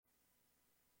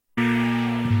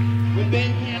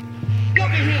been here. Look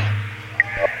at him.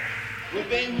 We've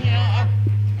been here up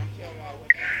until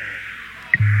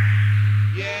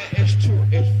yeah, it's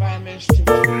 5 minutes to 2.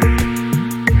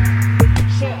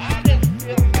 So I just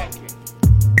feel like it.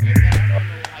 And I don't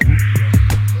know how you feel.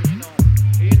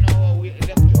 But you know what, we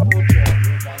left the hotel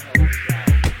with our whole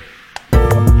side.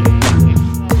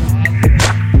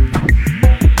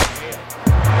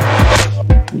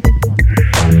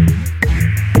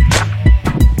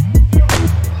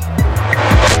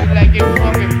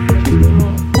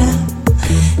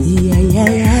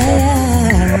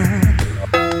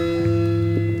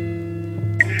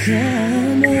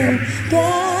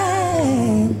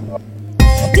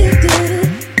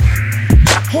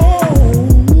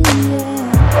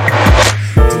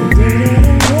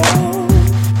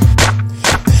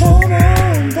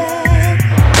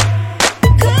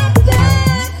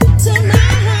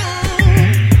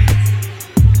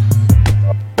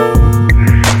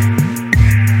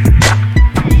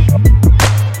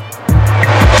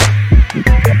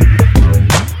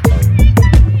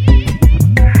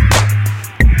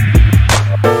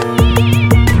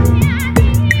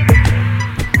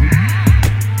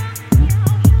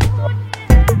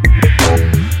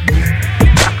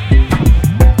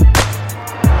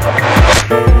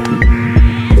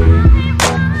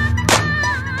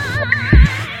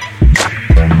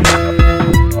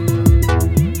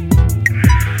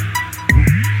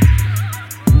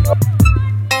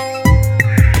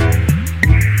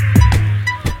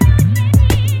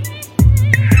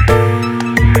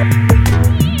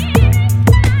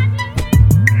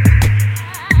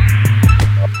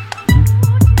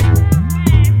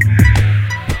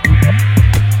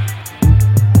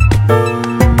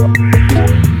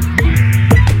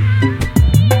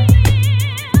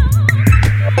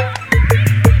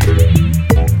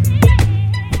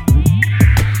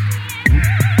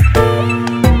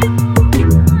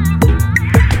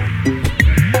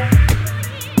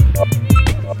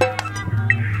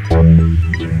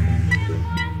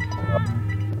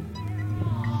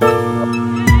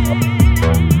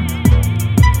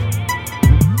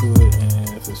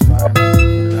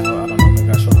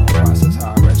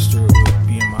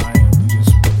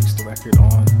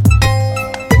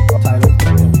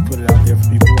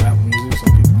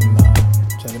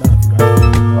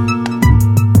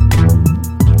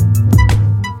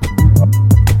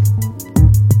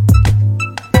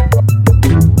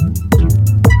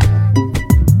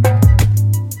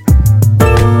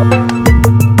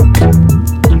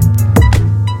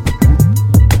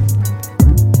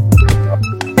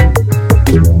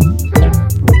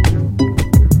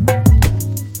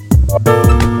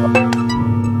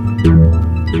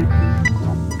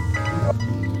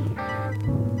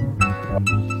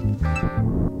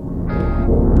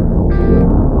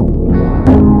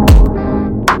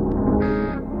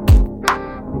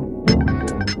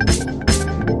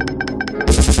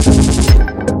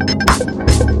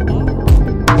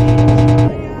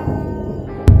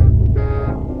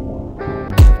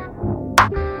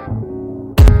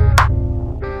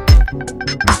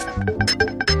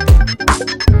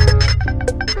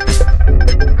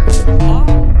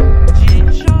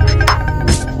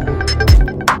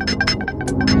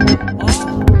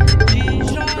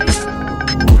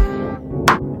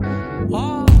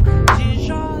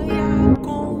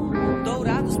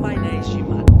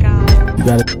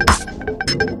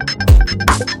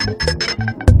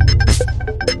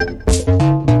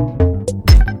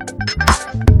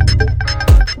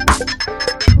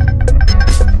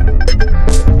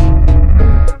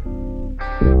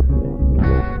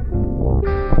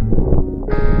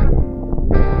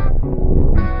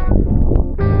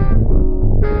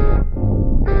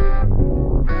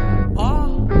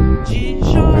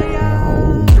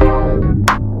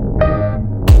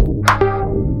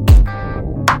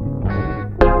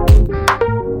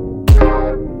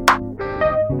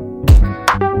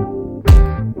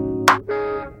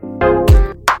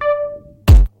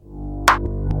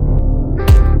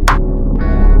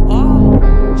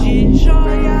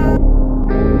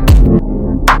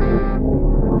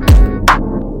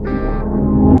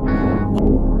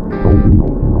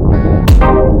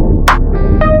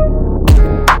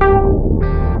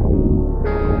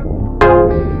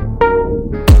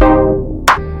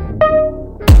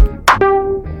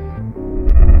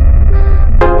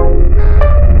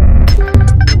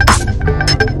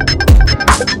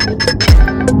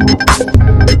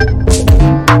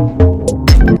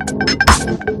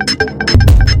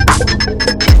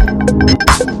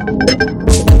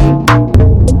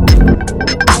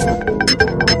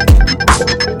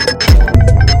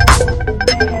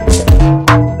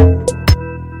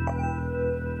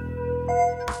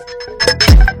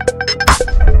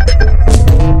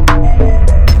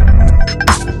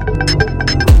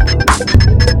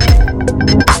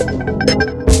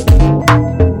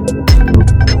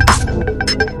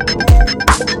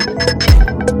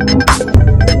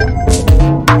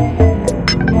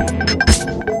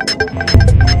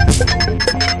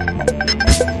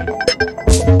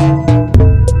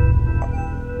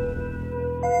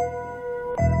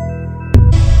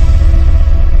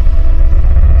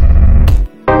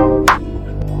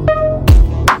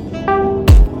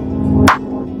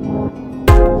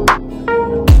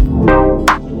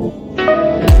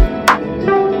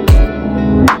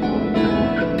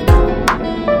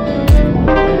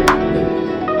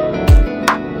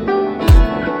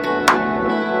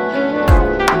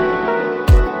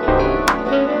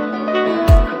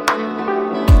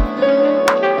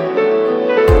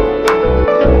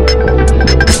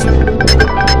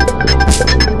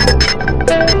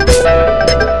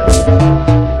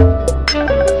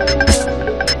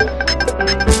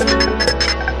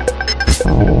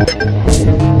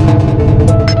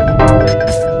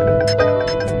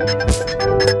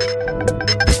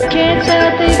 Can't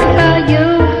stop thinking about you.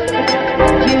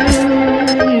 You.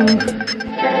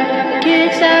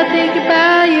 Can't stop thinking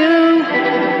about you.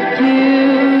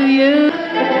 You.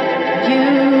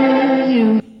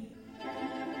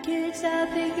 Can't stop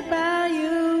thinking about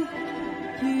you.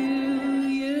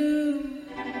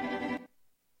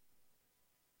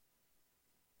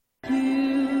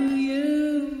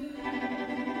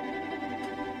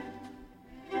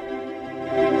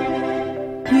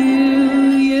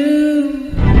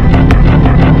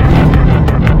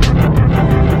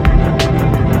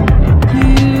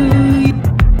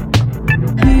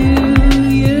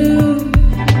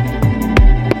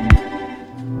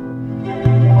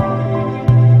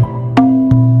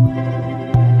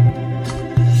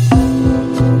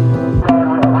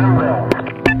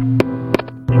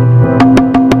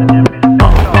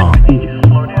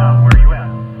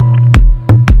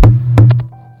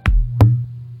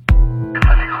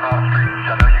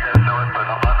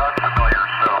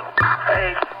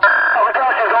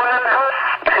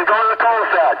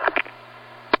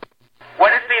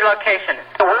 What is the location?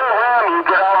 Where around you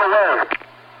get all the way?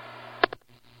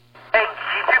 Hey,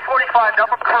 G245,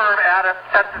 double curve out of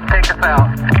set to take us out.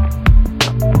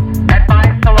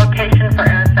 Advise the location for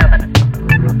N7.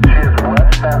 She is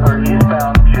westbound or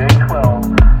eastbound J12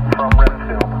 from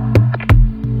Redfield.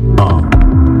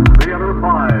 The other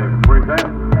 5, present.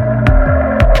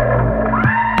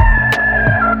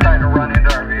 Trying to run into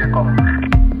our vehicle.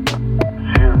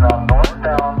 She is now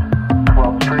northbound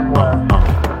 12th Street West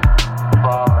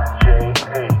from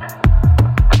J8.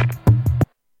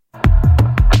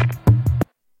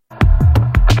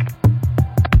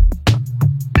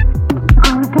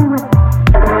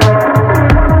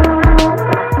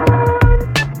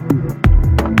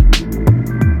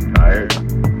 Tired?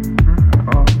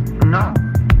 Oh, no.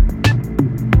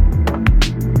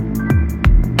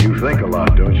 You think a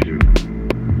lot, don't you?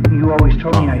 You always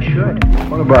told me I should.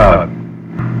 What about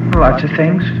Lots of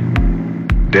things.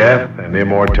 death and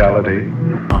immortality?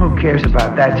 Who cares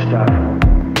about that stuff?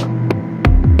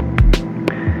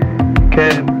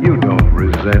 Ken, you don't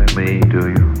resent me, do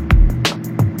you?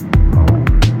 Oh,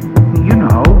 you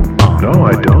know. No,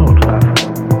 I don't.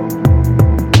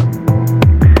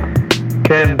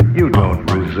 Ken, you don't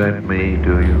resent me,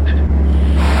 do you?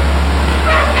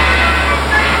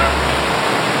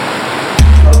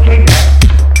 Okay, Dad.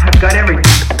 I've got everything.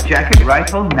 Jacket,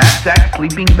 rifle, knapsack,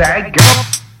 sleeping bag. Go.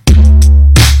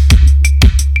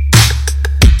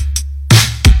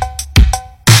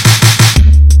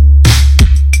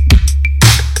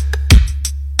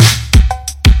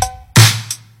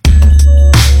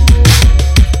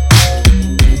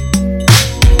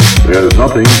 There's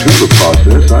nothing to the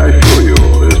process, I assure you.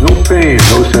 There's no pain,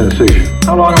 no sensation.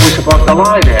 How long are we supposed to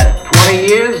lie there? 20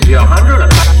 years? 100?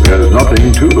 There's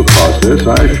nothing to the process,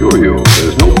 I assure you.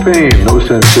 There's no pain, no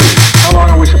sensation. How long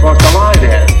are we supposed to lie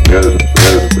there? There's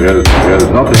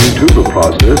nothing to the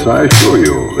process, I assure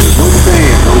you. There's no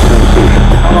pain, no sensation.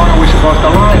 How long are we supposed to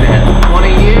lie there?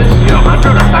 20 years?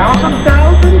 100? 1,000?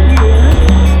 1,000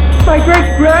 years. My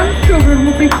great-grandchildren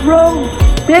will be grown,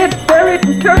 dead, buried,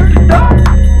 and turned to dust.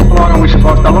 How long are we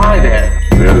supposed to lie there?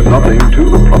 There's nothing to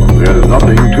the there's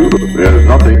nothing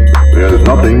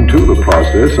to the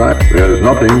process, there's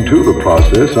nothing to the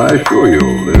process, I assure you.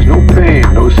 There's no pain,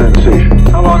 no sensation.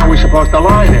 How long are we supposed to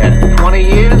lie there? 20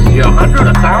 years? 100?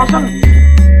 1,000?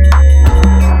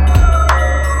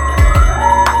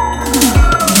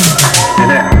 Hey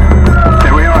there.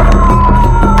 There we are.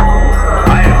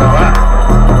 Hi, fella.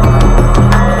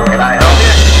 Can I help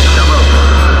you?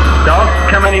 Don't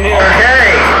come any nearer.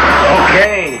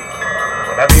 Okay.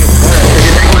 Whatever you say. Did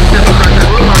you take one step across that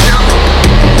roof on down?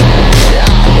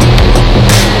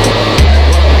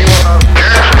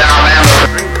 Yes, down there.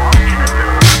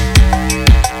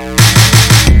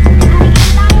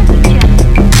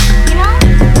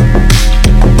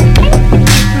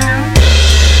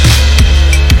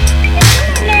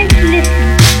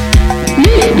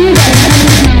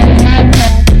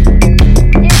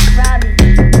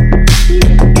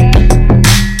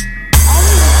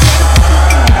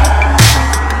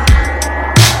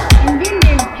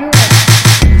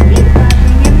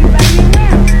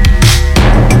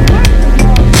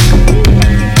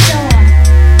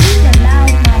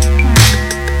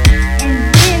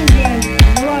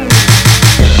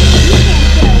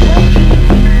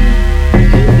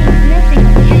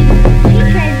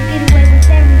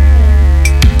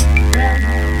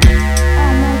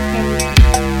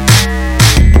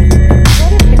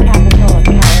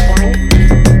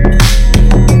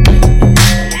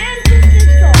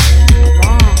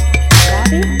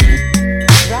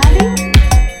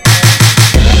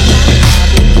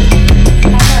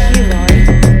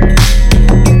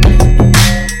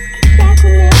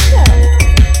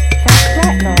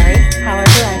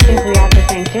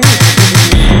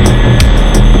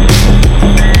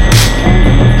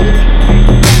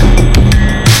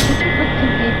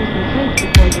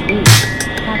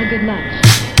 good lunch.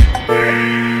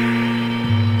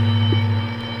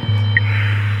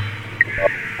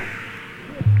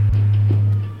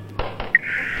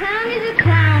 Clown is a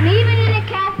clown, even in a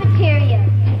cafeteria.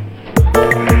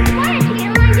 Why don't you get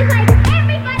in line just like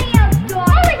everybody else, dog?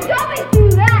 Only dummies do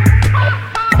that.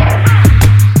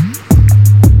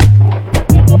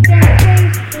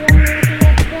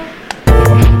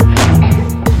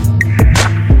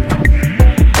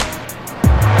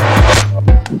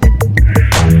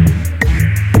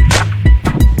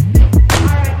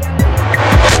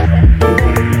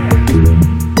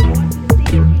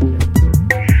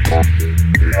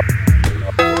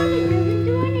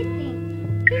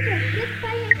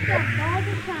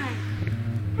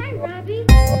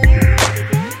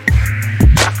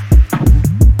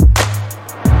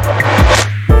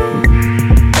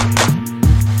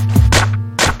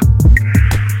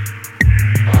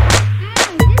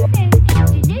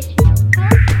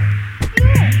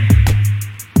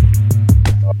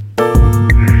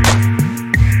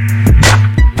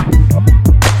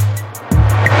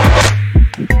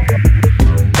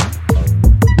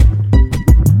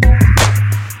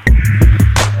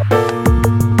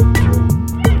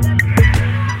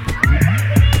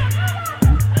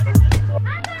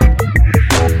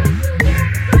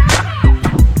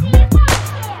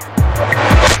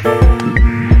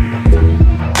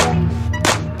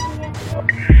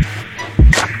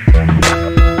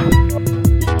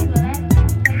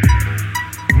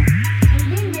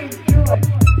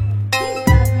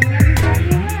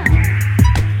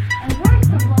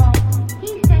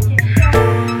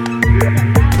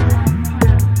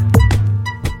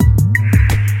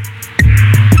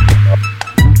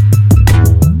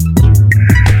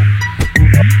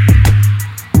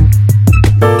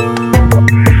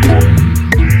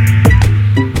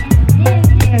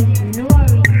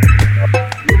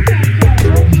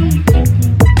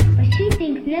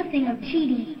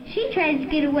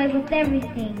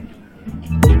 Everything.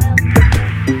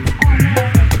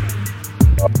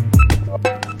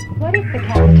 What is the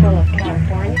capital of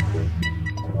California?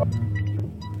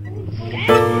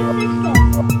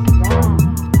 Wrong.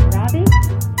 Robbie?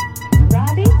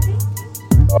 Robbie?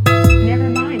 Never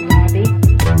mind, Robbie.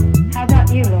 How about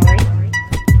you, Lori?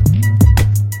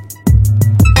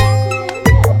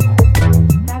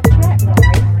 That's correct,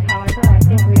 Lori. However, I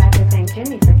think we have to thank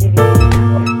Jimmy for giving you the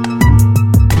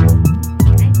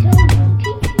answer.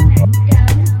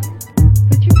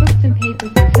 Put your books and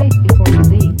papers in place before you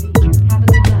leave. Have a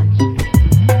good lunch.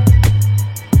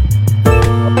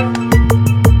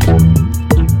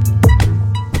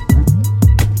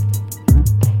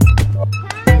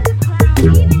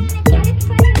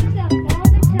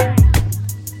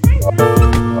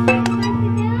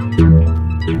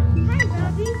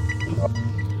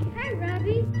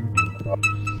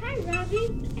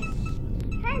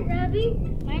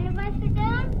 Mind if I sit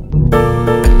down?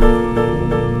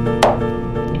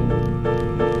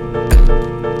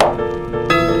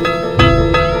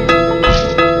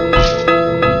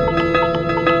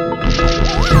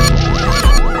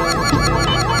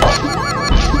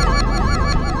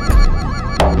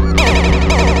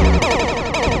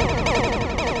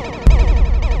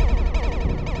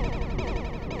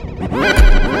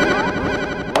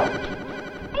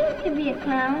 To be a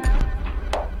clown.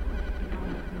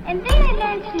 And then I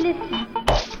learned to listen.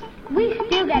 We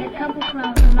still got a couple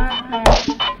clowns from our class.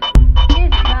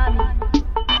 Here's Robbie.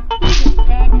 He's a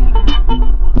bad clown.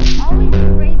 Always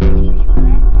afraid to teach you a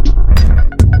lesson.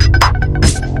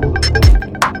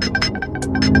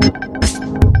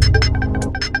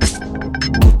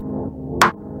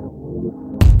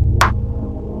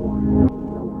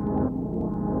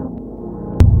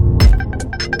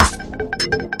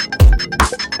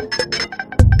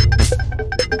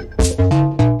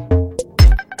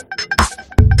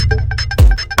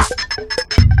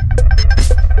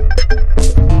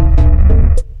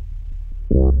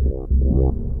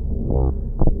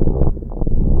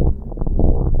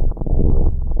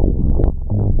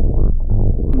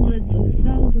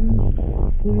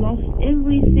 Who lost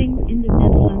everything in the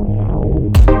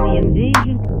Netherlands in the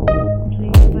invasion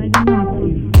by the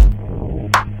Nazis.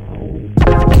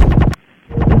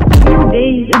 A few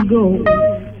days ago,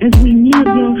 as we neared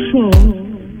your shore,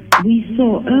 we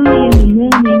saw early in the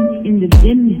morning in the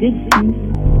dim distance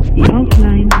the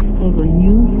outline of a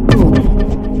new coast.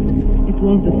 It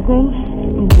was the coast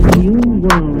of the new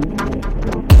world.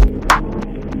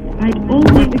 I'd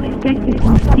always expected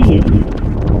to see it.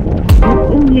 But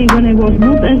only when I was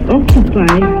not as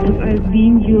occupied as I've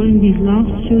been during these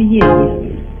last few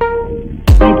years.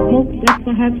 I'd hoped that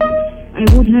perhaps I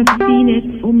would have seen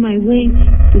it on my way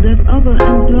to that other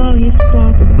and glorious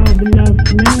part of our beloved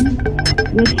land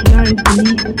which lies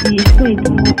beneath the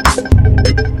equator.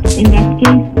 In that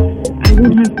case, I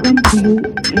would have come to you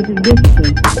as a visitor.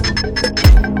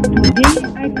 Today,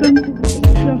 I come to seek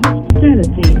your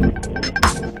hospitality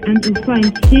and to find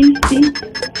safety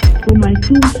for my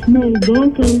two small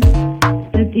daughters,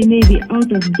 that they may be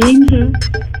out of danger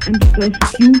and the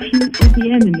persecution of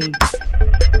the enemy.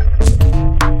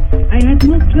 I had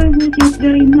not traveled yet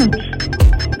very much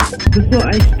before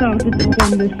I started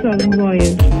upon this southern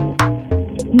voyage.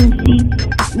 You see,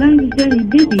 life is very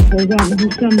busy for one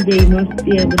who someday must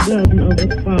bear the burden of a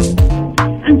crown.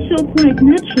 And so quite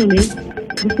naturally,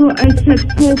 before I set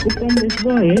forth upon this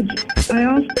voyage, I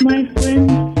asked my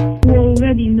friends who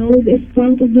already know this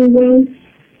part of the world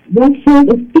what sort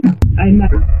of people I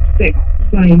might expect to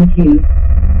find here.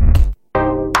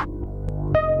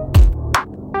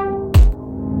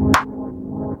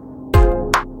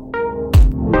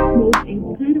 Most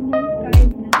incredible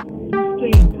kindness to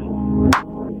strangers.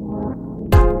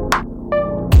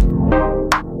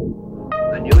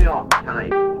 The New York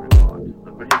Times reports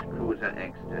the British cruiser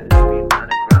Exeter has been run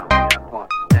aground near Port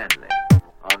Stanley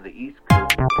on the east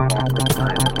coast of Falkland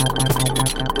Islands.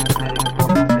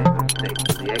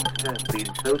 The Exeter has been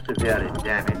so severely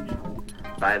damaged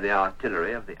by the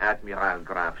artillery of the Admiral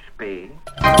Graf Spee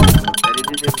that it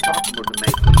is impossible to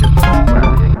make the ship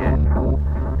rally again.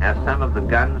 As some of the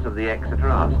guns of the Exeter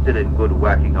are still in good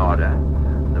working order,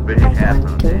 the British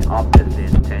Admiralty obviously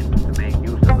intends to make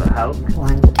use of the Hulk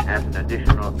as an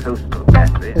additional coastal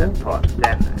battery at Port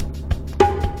Stanley.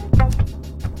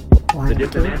 The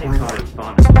diplomatic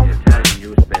correspondent of the Italian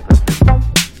newspaper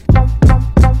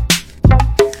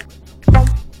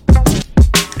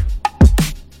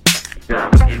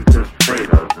German interest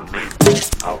favors the maintenance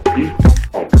of peace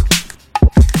open.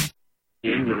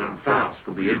 England and France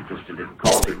could be interested in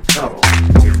causing trouble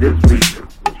in this region,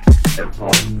 which is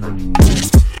important.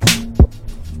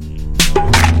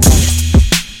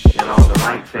 You're on the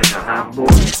right thing to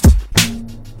Hamburg.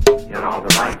 You're on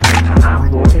the right thing to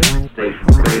Hamburg, Station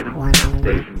Bremen and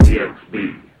Station DXB.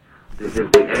 This is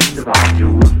the end of our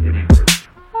news in English.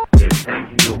 In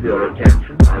thanking you for your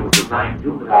attention, I would remind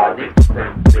you that our next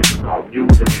transmission of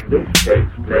news in English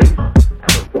takes place at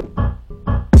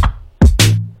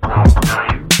half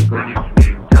 9 Greenwich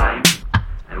Mean Time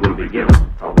and will be given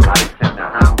from the right center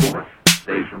Hamburg,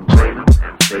 Station Bremen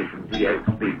and Station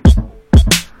DXB.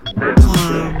 Then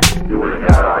you will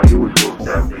hear our usual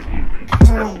Thursday evening.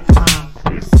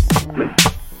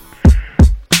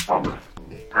 Thomas,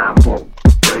 Hamburg,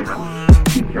 Bremen,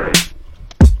 DJ.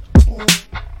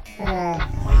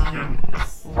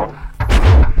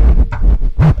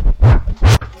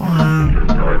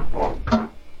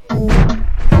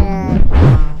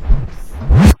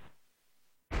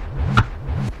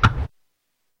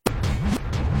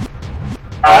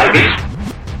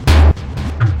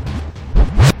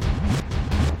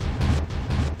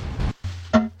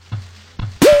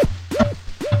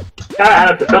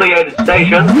 And its affiliated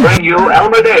stations bring you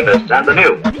Elmer Davis and the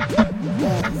news.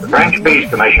 The French peace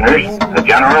commissioners, a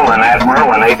general, an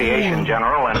admiral, an aviation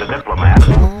general, and a diplomat,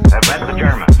 have met the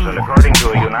Germans, and according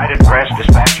to a United Press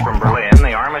dispatch from Berlin,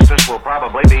 the armistice will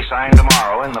probably be signed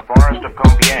tomorrow in the forest of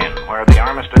Compiègne, where the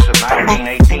armistice of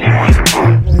 1918 was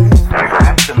and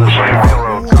perhaps in the same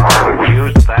railroad car which was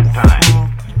used at that time.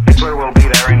 Hitler will be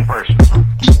there in person.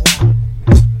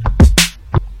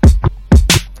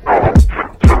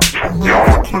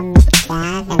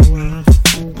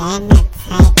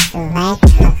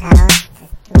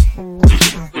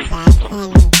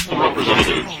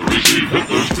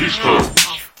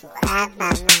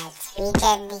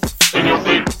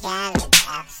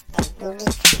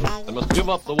 They must give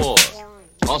up the war.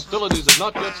 Hostilities have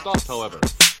not yet stopped, however,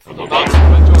 and the French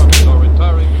armies are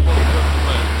retiring before the German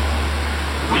land.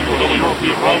 We will not be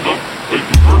round up, take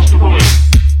the first to Berlin.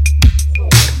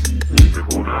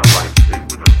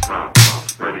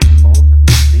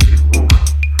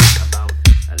 About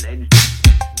alleged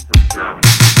of German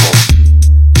people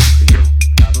to create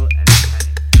trouble and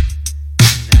panic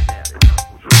in that area.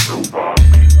 So far,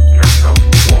 we kept out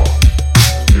the war.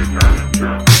 The Italian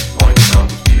Germans pointed out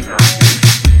the evacuation.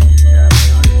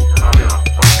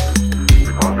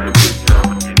 Because every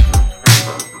German interest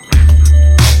favors the maintenance of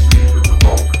peace in the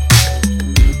Balkans.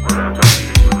 Whereas on the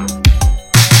England,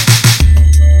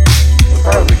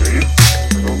 supposedly,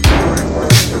 the most very well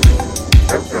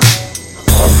kept them.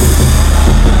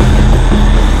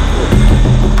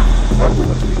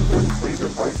 Ultimately, to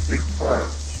fight big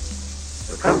fires.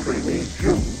 The country needs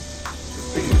you to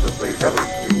see that they haven't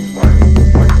used violence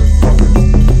public.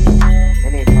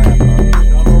 Many firefighters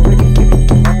are already giving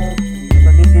trouble to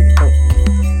the needed help.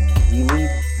 We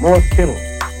need more skill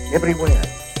everywhere.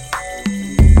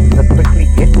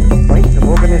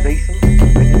 organization,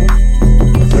 readiness,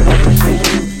 whenever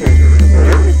station failure in their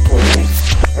every point,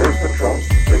 there's the chance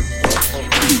to take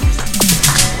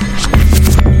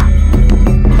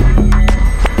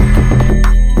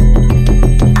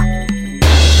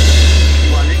You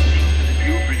are listening to the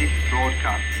New British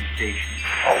Broadcasting Station,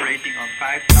 operating on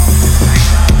 5,900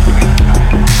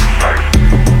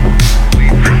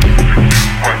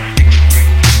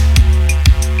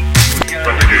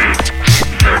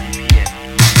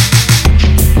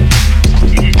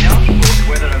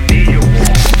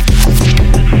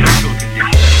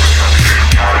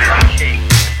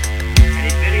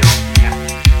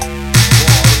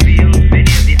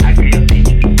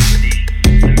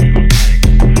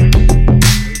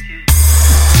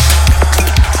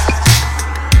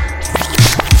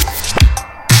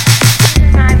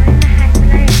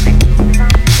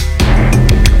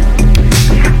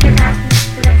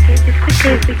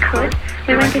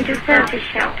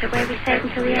 shelter where we stayed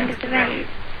until the end of the raid.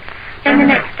 Then the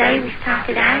next day we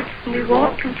started out and we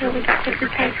walked until we got to a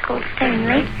place called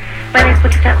Stoneleigh where they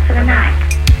put us up for the night.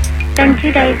 Then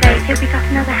 2 days later we got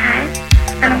another house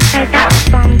and I'm afraid that was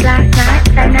bombed last night.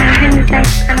 So now him the same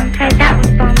and I'm afraid that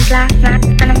was bombed last night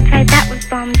and I'm afraid that was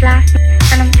bombed last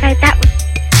night and I'm afraid that was.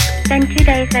 Then 2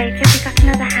 days later we got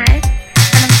another house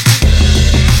and I'm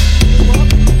we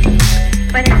walked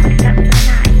where they put us up for the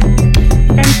night.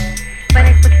 Then where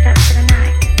they put us up for the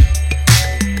night.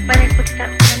 Where they put us up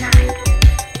for the night.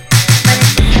 Where they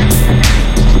put us up for the night.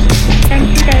 Then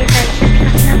 2 days later we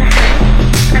got another house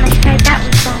and I'm afraid that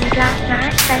was bombed last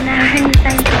night. So now we're in the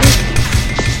same position.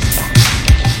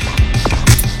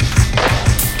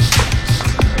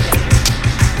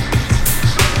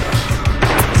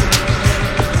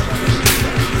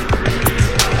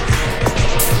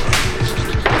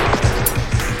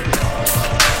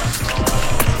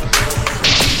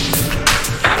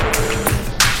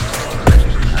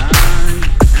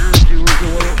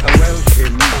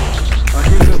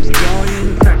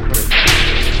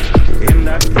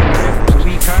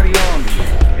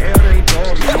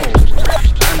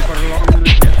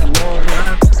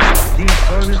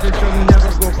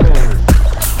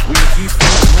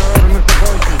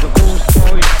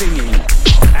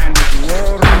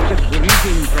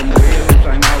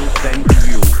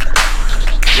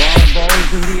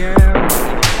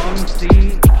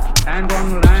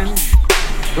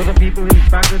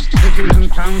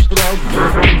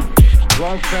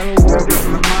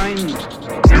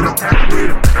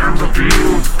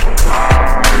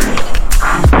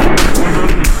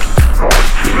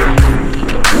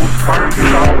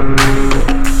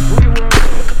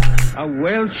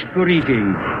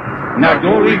 Greeting.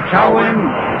 Nadori Cowan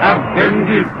have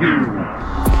bended you.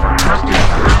 Happy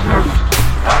Christmas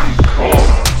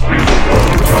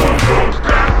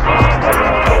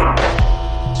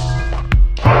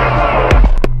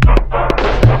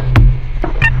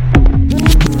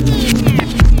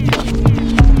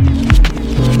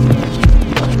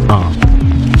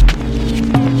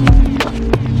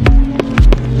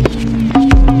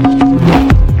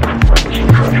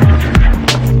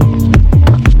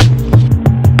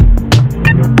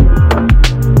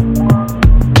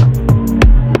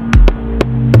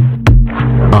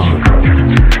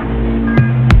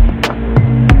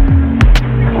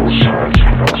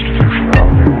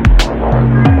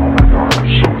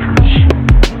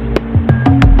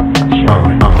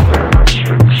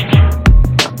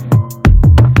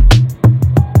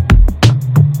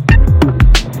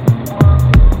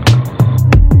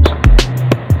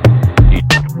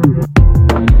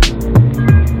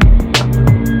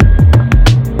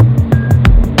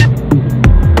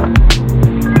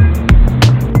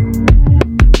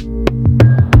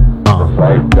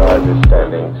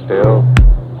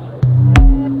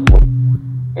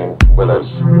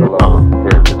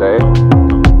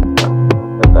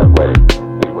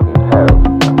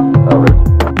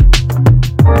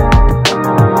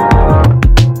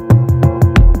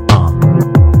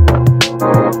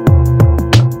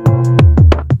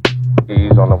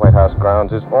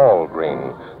and is all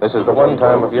green. This is the one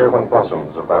time of year when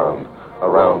blossoms abound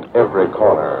around every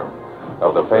corner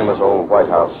of the famous old White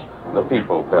House the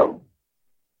people built.